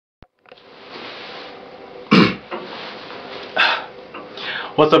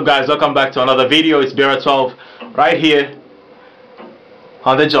What's up, guys? Welcome back to another video. It's Bearer 12 right here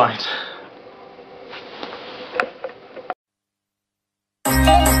on the joint.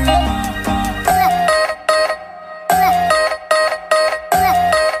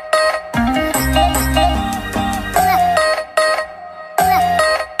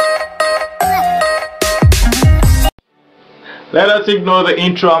 Let us ignore the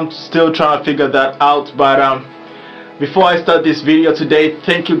intro. I'm still trying to figure that out, but before I start this video today,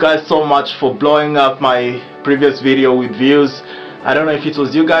 thank you guys so much for blowing up my previous video with views. I don't know if it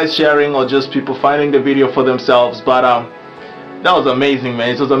was you guys sharing or just people finding the video for themselves, but that was amazing,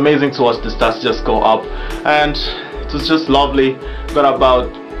 man. It was amazing to watch the stats just go up, and it was just lovely. Got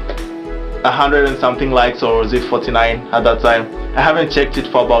about 100 and something likes, or was it 49 at that time? I haven't checked it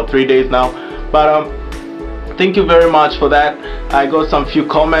for about 3 days now, but thank you very much for that. I got some few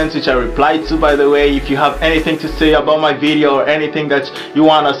comments which I replied to, by the way. If you have anything to say about my video or anything that you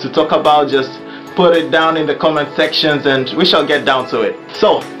want us to talk about, just put it down in the comment sections and we shall get down to it.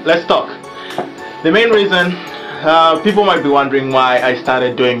 So let's talk. The main reason, people might be wondering why I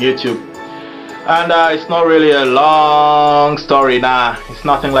started doing YouTube, and it's not really a long story. Nah, it's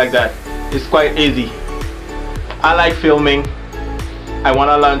nothing like that. It's quite easy. I like filming. I want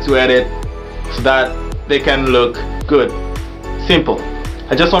to learn to edit so that they can look good. Simple.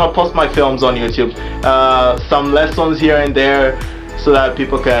 I just want to post my films on YouTube, some lessons here and there, so that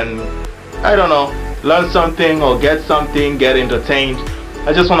people can, I don't know, learn something or get something, get entertained.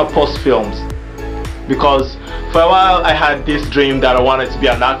 I just want to post films because for a while I had this dream that I wanted to be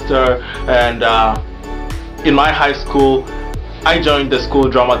an actor, and in my high school I joined the school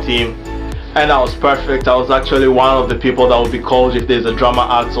drama team, and I was perfect. I was actually one of the people that would be called if there's a drama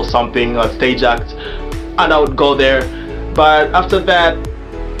act or something, a stage act, and I would go there. But after that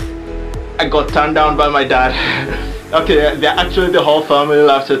I got turned down by my dad. Okay, actually the whole family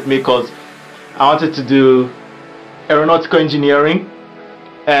laughed at me because I wanted to do aeronautical engineering,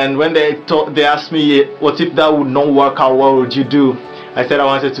 and when they asked me what if that would not work out, what would you do? I said I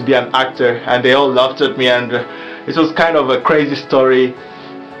wanted to be an actor, and they all laughed at me, and it was kind of a crazy story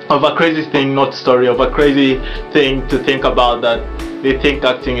of a crazy thing, not story, of a crazy thing to think about, that they think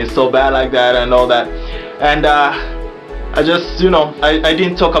acting is so bad like that and all that. And I just, you know, I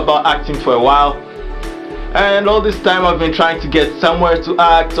didn't talk about acting for a while, and all this time I've been trying to get somewhere to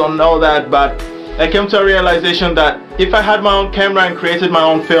act and all that, but I came to a realization that if I had my own camera and created my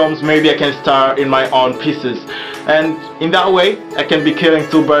own films, maybe I can star in my own pieces, and in that way I can be killing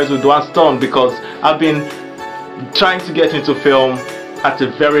two birds with one stone, because I've been trying to get into film at a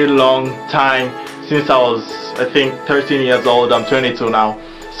very long time, since I was, I think, 13 years old. I'm 22 now.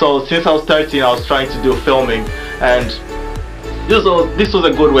 So since I was 13 I was trying to do filming, and this was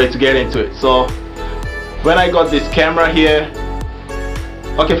a good way to get into it. So when I got this camera here,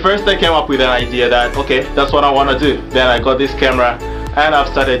 okay, first I came up with an idea that, okay, that's what I want to do. Then I got this camera and I've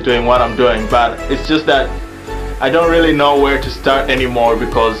started doing what I'm doing, but it's just that I don't really know where to start anymore,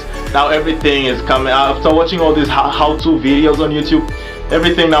 because now everything is coming. After watching all these how-to videos on YouTube,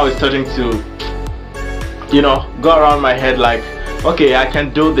 everything now is starting to, you know, go around my head, like, okay, I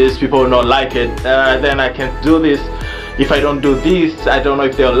can do this, people will not like it, then I can do this. If I don't do this, I don't know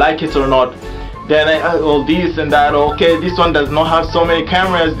if they'll like it or not. Then all this and that. Okay, this one does not have so many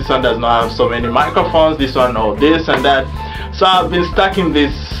cameras, this one does not have so many microphones, this one, or this and that. So I've been stuck in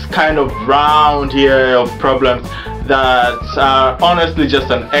this kind of round here of problems that are honestly just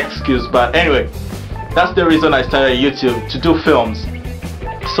an excuse. But anyway, that's the reason I started YouTube, to do films.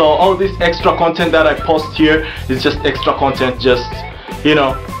 So all this extra content that I post here is just extra content, just, you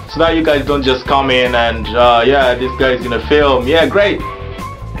know, so that you guys don't just come in and yeah, this guy's in a film, yeah, great.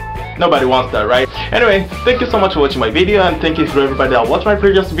 Nobody wants that, right? Anyway, thank you so much for watching my video, and thank you for everybody that watched my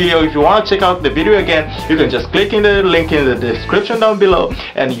previous video. If you want to check out the video again, you can just click in the link in the description down below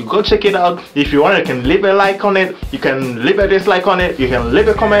and you go check it out. If you want, you can leave a like on it, you can leave a dislike on it, you can leave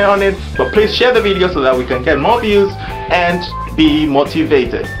a comment on it, but please share the video so that we can get more views and be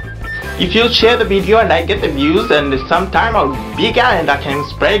motivated. If you share the video and I get the views, and sometime I'll be bigger and I can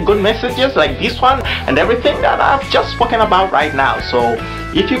spread good messages like this one and everything that I've just spoken about right now. So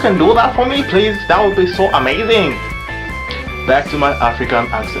if you can do that for me, please, that would be so amazing. Back to my African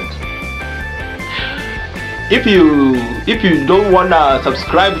accent. If you don't wanna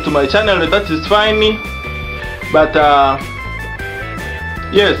subscribe to my channel, that is fine, but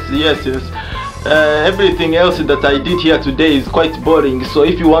yes, everything else that I did here today is quite boring. So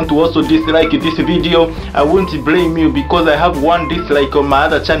if you want to also dislike this video, I won't blame you, because I have one dislike on my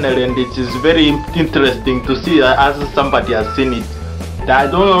other channel and it is very interesting to see as somebody has seen it. that I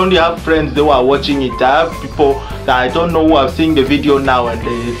don't only have friends who are watching it, I have people that I don't know who are seeing the video now, and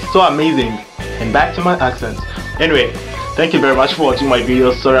it's so amazing. And back to my accent. Anyway, thank you very much for watching my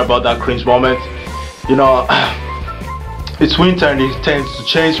video. Sorry about that cringe moment. You know, it's winter and it tends to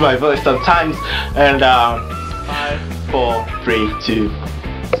change my voice sometimes. And 5, 4, 3, 2,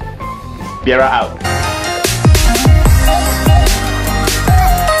 Biera out.